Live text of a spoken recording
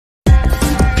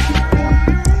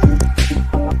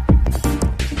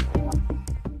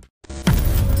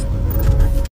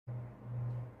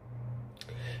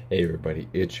Hey everybody,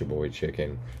 it's your boy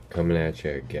Chicken, coming at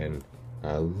you again.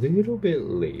 A little bit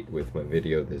late with my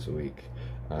video this week.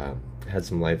 Had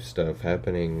some life stuff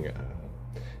happening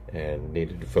and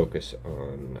needed to focus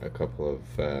on a couple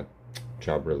of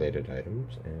job-related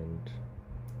items, and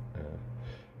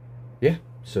yeah,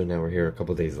 so now we're here a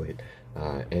couple days late.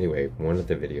 Anyway, one of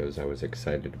the videos I was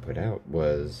excited to put out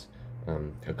was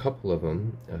a couple of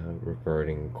them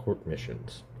regarding Corp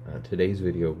missions. Today's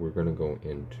video, we're going to go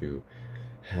into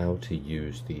how to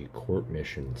use the Corp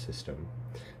Mission system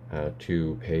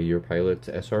to pay your pilot's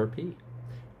SRP.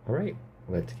 Alright,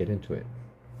 let's get into it.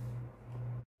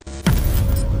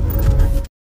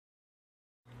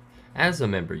 As a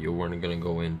member, you're going to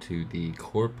go into the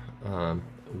Corp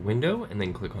window and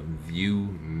then click on View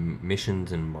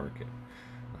Missions and Market.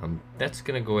 That's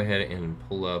going to go ahead and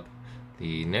pull up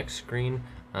the next screen.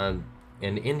 And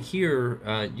in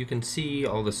here, you can see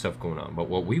all the stuff going on. But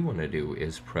what we want to do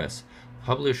is press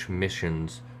Publish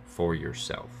Missions for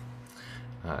yourself.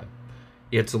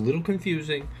 It's a little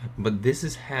confusing, but this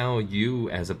is how you,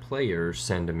 as a player,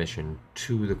 send a mission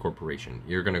to the corporation.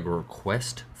 You're going to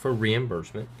request for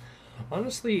reimbursement.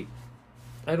 Honestly,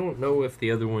 I don't know if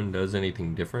the other one does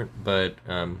anything different, but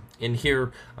in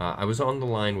here, I was on the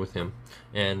line with him,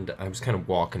 and I was kind of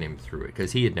walking him through it,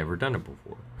 because he had never done it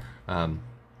before.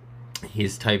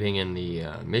 He's typing in the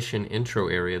mission intro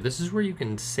area. This is where you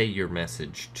can say your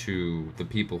message to the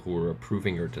people who are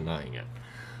approving or denying it.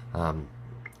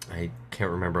 I can't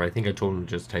remember. I think I told him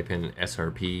to just type in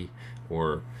SRP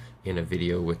or in a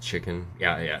video with Chicken.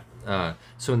 Yeah.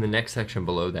 So in the next section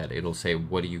below that, it'll say,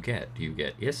 what do you get? Do you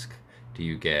get ISK? Do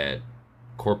you get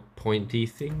Corp pointy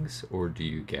things? Or do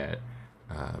you get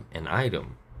an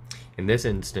item? In this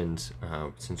instance,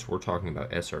 since we're talking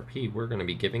about SRP, we're going to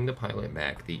be giving the pilot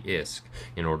back the ISK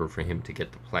in order for him to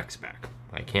get the Plex back.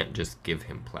 I can't just give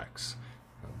him Plex.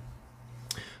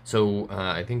 So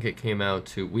I think it came out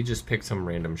to, we just picked some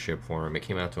random ship for him. It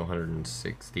came out to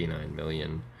 169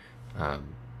 million. Of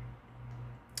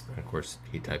course,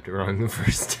 he typed it wrong the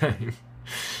first time.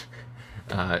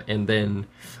 And then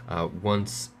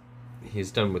once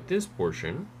he's done with this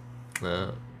portion,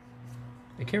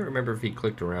 I can't remember if he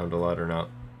clicked around a lot or not.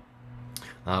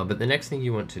 But the next thing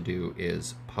you want to do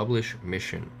is publish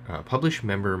mission, publish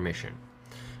member mission.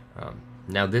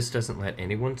 Now this doesn't let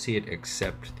anyone see it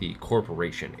except the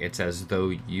corporation. It's as though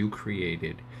you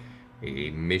created a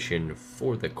mission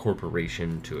for the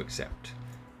corporation to accept.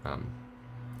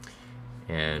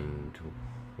 And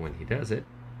when he does it,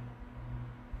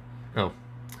 oh,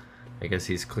 I guess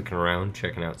he's clicking around,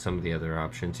 checking out some of the other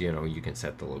options. You know, you can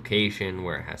set the location,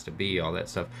 where it has to be, all that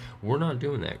stuff. We're not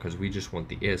doing that because we just want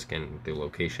the ISK, and the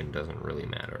location doesn't really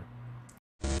matter.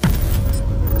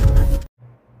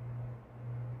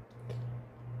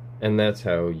 And that's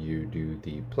how you do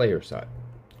the player side.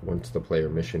 Once the player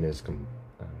mission is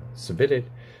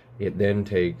submitted, it then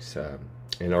takes,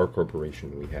 in our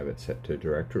corporation, we have it set to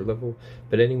director level,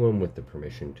 but anyone with the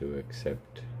permission to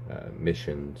accept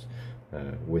missions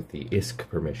with the ISK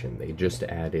permission. They just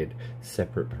added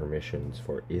separate permissions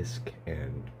for ISK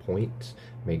and points.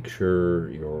 Make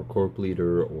sure your corp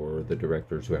leader or the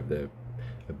directors who have the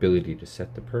ability to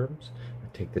set the perms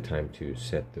take the time to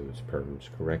set those perms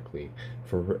correctly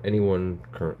for anyone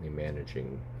currently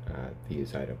managing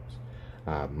these items.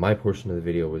 My portion of the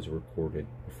video was recorded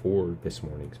before this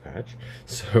morning's patch,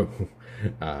 so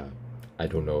I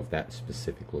don't know if that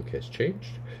specific look has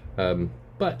changed,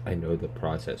 but I know the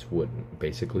process wouldn't.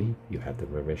 Basically, you have the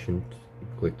permission, you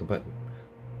click the button.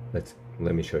 Let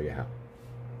me show you how.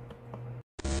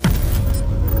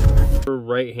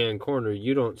 Right hand corner,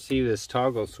 you don't see this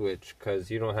toggle switch because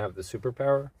you don't have the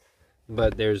superpower,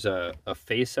 but there's a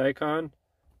face icon,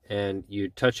 and you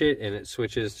touch it and it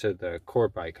switches to the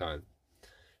Corp icon.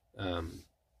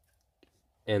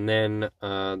 And then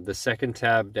the second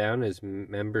tab down is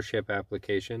membership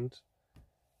applications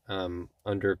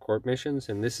under Corp missions,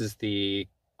 and this is the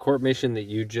Corp mission that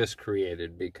you just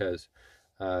created, because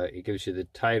it gives you the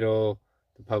title,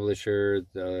 the publisher,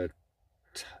 the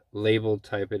label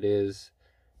type it is,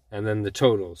 and then the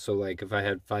total. So like if I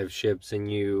had 5 ships and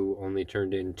you only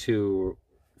turned in 2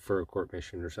 for a Corp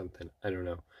mission or something, I don't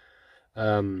know.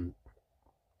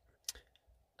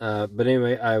 But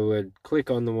anyway, I would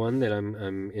click on the one that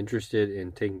I'm interested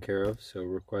in taking care of, so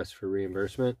request for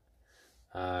reimbursement.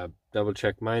 Double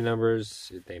check my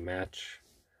numbers, they match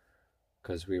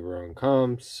because we were on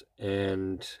comms,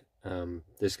 and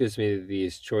this gives me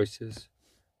these choices.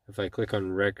 If I click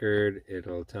on record,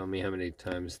 it'll tell me how many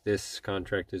times this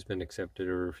contract has been accepted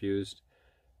or refused,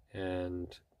 and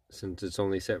since it's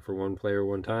only set for one player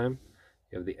one time,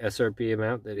 you have the SRP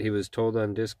amount that he was told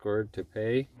on Discord to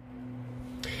pay.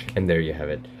 And there you have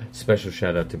it. Special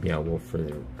shout out to Meow Wolf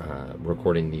for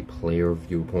recording the player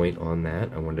viewpoint on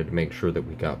that. I wanted to make sure that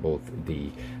we got both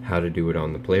the how to do it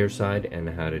on the player side and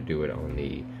how to do it on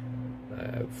the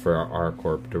for our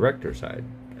Corp director side.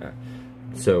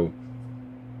 So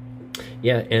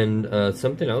yeah, and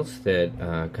something else that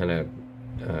kind of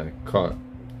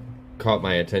caught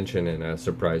my attention in a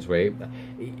surprise way.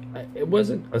 It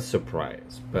wasn't a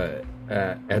surprise, but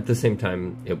at the same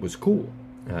time, it was cool.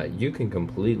 You can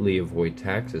completely avoid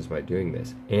taxes by doing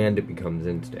this, and it becomes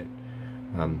instant.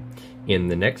 In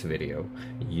the next video,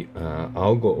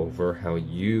 I'll go over how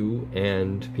you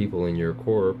and people in your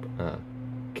corp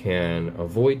can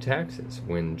avoid taxes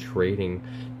when trading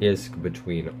ISK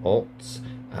between alts.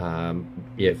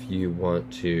 If you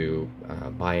want to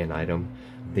buy an item,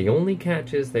 the only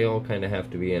catch is they all kind of have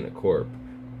to be in a corp.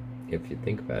 If you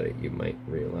think about it, you might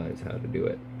realize how to do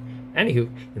it. Anywho,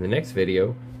 in the next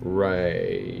video,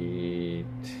 right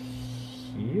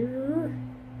here,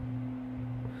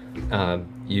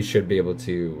 you should be able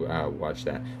to watch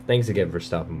that. Thanks again for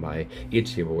stopping by.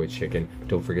 It's your boy Chicken.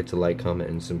 Don't forget to like, comment,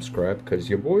 and subscribe, because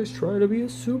your boy's trying to be a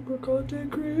super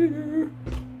content creator.